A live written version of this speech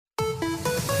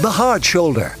The Hard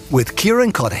Shoulder with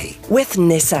Kieran Cuddihy with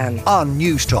Nissan on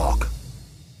News Talk.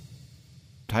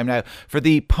 Time now for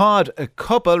the pod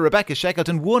couple. Rebecca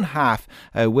Shackleton, one half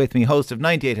with me, host of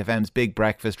 98FM's Big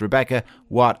Breakfast. Rebecca,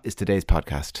 what is today's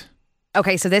podcast?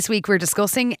 Okay, so this week we're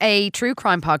discussing a true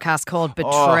crime podcast called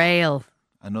Betrayal.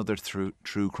 Another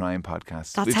true crime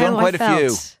podcast. That's We've how done quite I a felt.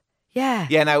 few. Yeah.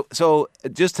 Yeah, now, so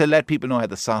just to let people know how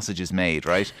the sausage is made,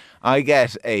 right? I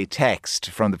get a text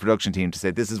from the production team to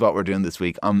say, this is what we're doing this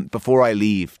week, before I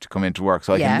leave to come into work,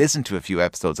 so I can listen to a few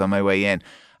episodes on my way in.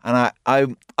 And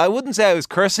I wouldn't say I was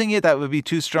cursing you, that would be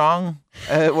too strong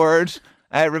a word,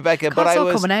 Rebecca, but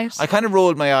I kind of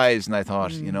rolled my eyes and I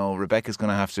thought, you know, Rebecca's going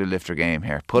to have to lift her game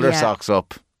here. Put her socks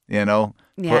up, you know.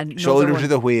 Yeah, shoulder to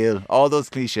the wheel, all those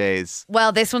cliches.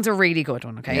 Well, this one's a really good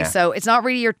one, okay? Yeah. So it's not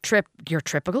really your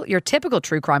typical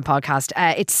true crime podcast.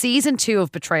 It's season 2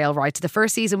 of Betrayal, right? So the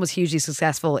first season was hugely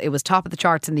successful. It was top of the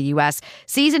charts in the US.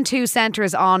 Season 2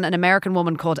 centres on an American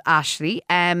woman called Ashley.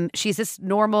 She's this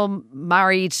normal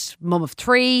married mum of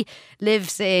 3,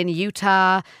 lives in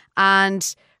Utah,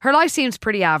 and her life seems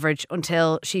pretty average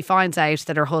until she finds out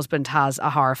that her husband has a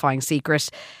horrifying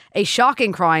secret, a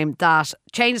shocking crime that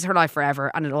changes her life forever,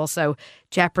 and it also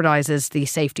jeopardises the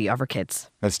safety of her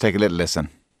kids. Let's take a little listen.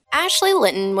 Ashley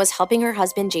Linton was helping her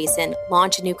husband Jason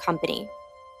launch a new company.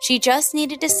 She just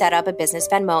needed to set up a business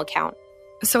Venmo account.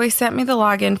 So he sent me the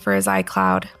login for his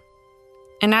iCloud.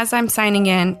 And as I'm signing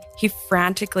in, he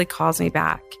frantically calls me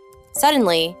back.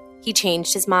 Suddenly, he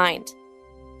changed his mind.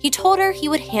 He told her he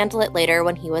would handle it later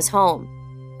when he was home.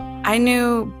 I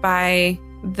knew by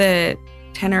the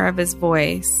tenor of his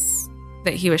voice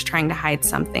that he was trying to hide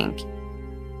something.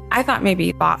 I thought maybe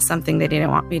he bought something they didn't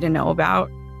want me to know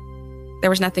about. There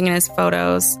was nothing in his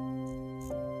photos.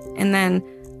 And then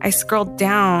I scrolled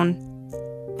down,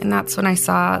 and that's when I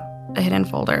saw a hidden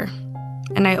folder,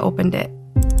 and I opened it.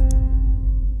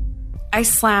 I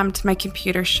slammed my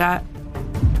computer shut.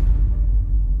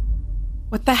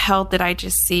 What the hell did I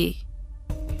just see?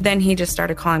 Then he just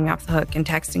started calling me off the hook and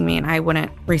texting me, and I wouldn't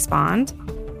respond.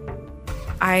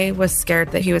 I was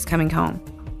scared that he was coming home.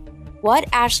 What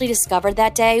Ashley discovered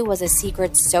that day was a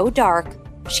secret so dark,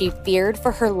 she feared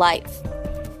for her life.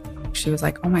 She was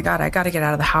like, oh my God, I got to get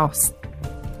out of the house.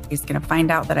 He's going to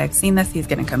find out that I've seen this. He's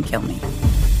going to come kill me.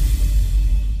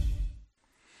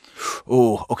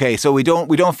 Oh, okay. So we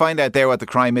don't find out there what the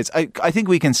crime is. I think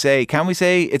we can say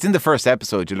it's in the first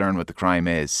episode you learn what the crime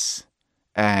is.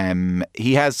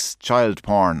 He has child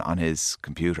porn on his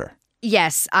computer.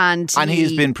 Yes, and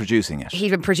he's been producing it.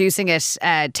 He's been producing it,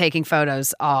 taking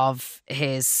photos of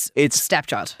his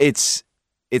stepchild.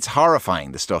 It's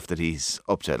horrifying, the stuff that he's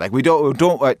up to. Like, we don't.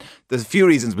 There's a few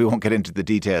reasons we won't get into the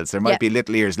details. There might be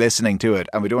little ears listening to it,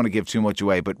 and we don't want to give too much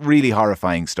away. But really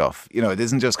horrifying stuff. You know, it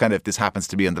isn't just kind of this happens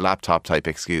to be on the laptop type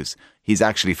excuse. He's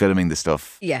actually filming the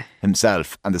stuff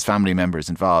himself, and there's family members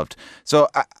involved. So,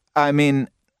 I mean,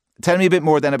 tell me a bit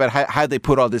more then about how they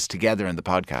put all this together in the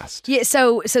podcast. Yeah,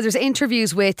 so there's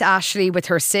interviews with Ashley, with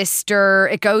her sister.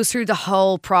 It goes through the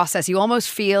whole process. You almost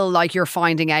feel like you're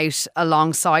finding out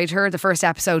alongside her. The first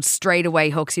episode straight away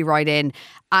hooks you right in,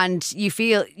 and you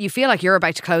feel like you're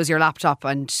about to close your laptop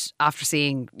and after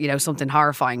seeing, you know, something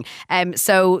horrifying.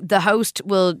 So the host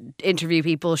will interview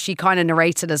people. She kind of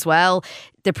narrates it as well.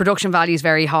 The production value is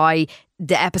very high.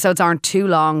 The episodes aren't too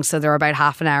long, so they're about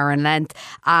half an hour in length,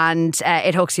 and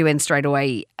it hooks you in straight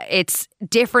away. It's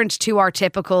different to our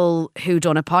typical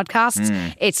whodunit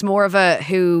podcast. It's more of a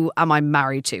who am I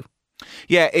married to?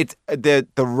 Yeah, the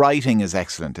writing is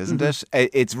excellent, isn't it?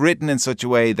 It's written in such a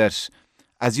way that,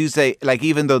 as you say, like,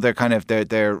 even though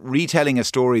they're retelling a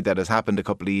story that has happened a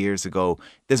couple of years ago,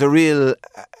 there's a real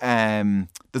time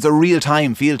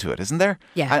feel to it, isn't there?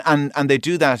 Yeah, and they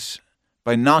do that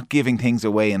by not giving things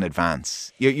away in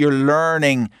advance. You're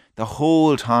learning the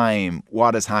whole time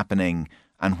what is happening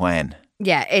and when.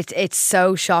 Yeah, it's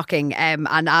so shocking. And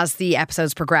as the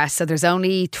episodes progress, so there's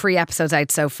only 3 episodes out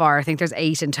so far. I think there's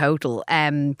 8 in total.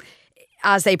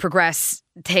 As they progress,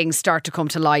 things start to come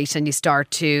to light, and you start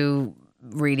to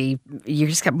you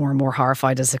just get more and more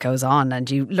horrified as it goes on, and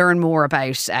you learn more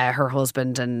about her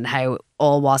husband and how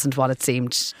all wasn't what it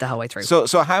seemed the whole way through.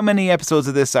 So how many episodes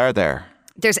of this are there?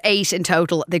 There's 8 in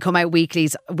total. They come out weekly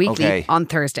on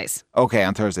Thursdays. Okay,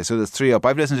 on Thursday. So there's 3 up.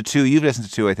 I've listened to 2. You've listened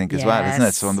to 2, I think, as well, isn't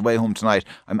it? So on the way home tonight,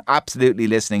 I'm absolutely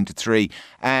listening to 3.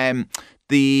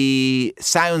 the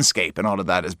soundscape and all of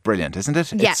that is brilliant, isn't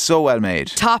it? Yeah. It's so well made.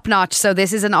 Top notch. So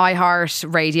this is an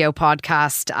iHeart Radio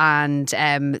podcast, and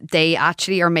they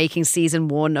actually are making season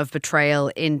 1 of Betrayal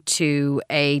into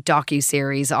a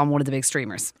docu-series on one of the big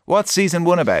streamers. What's season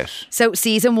 1 about? So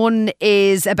season 1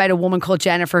 is about a woman called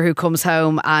Jennifer who comes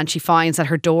home and she finds that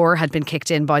her door had been kicked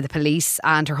in by the police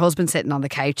and her husband sitting on the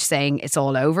couch saying it's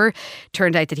all over.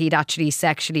 Turned out that he'd actually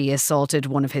sexually assaulted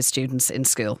one of his students in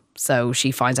school. So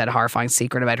she finds out a horrifying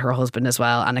secret about her husband as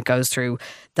well, and it goes through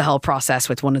the whole process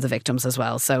with one of the victims as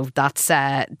well. So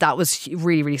that was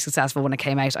really, really successful when it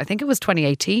came out. I think it was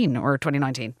 2018 or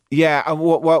 2019. Yeah,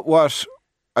 what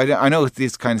I know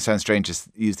this kind of sounds strange to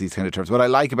use these kind of terms. What I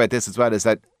like about this as well is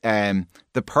that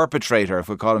the perpetrator, if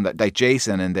we call him that, like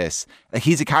Jason in this, like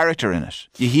he's a character in it.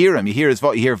 You hear him, you hear his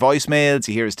you hear voicemails,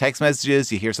 you hear his text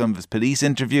messages, you hear some of his police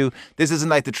interview. This isn't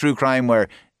like the true crime where,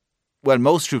 well,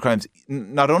 most true crimes,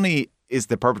 not only is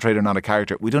the perpetrator not a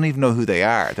character, we don't even know who they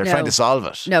are. They're trying to solve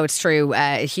it. No, it's true.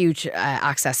 Huge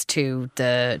access to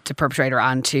the perpetrator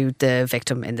and to the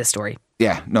victim in this story.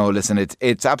 Yeah, no, listen,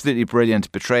 it's absolutely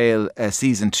brilliant. Betrayal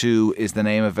season 2 is the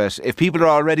name of it. If people are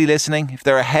already listening, if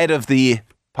they're ahead of the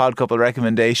pod couple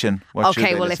recommendation, what should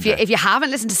they listen to? If you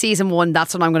haven't listened to season 1,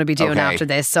 that's what I'm going to be doing after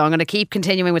this. So I'm going to keep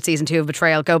continuing with season 2 of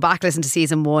Betrayal. Go back, listen to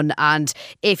season 1, and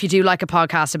if you do like a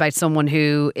podcast about someone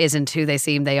who isn't who they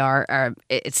seem they are,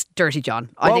 it's Dirty John.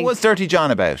 What was Dirty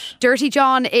John about? Dirty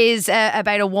John is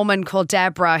about a woman called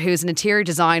Deborah who's an interior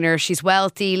designer. She's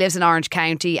wealthy, lives in Orange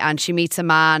County, and she meets a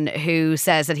man who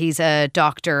says that he's a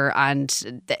doctor,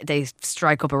 and they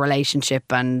strike up a relationship,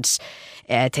 and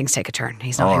things take a turn.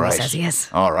 He's not who he says he is.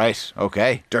 All right,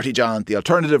 okay. Dirty John, the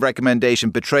alternative recommendation.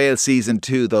 Betrayal season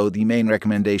 2, though, the main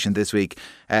recommendation this week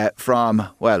from,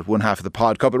 well, one half of the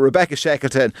pod couple, Rebecca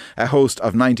Shackleton, a host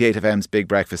of 98FM's Big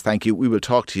Breakfast. Thank you. We will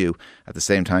talk to you at the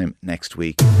same time next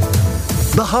week.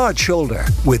 The Hard Shoulder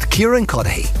with Kieran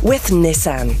Cuddihy. With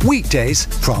Nissan. Weekdays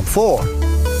from 4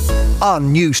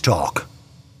 on News Talk.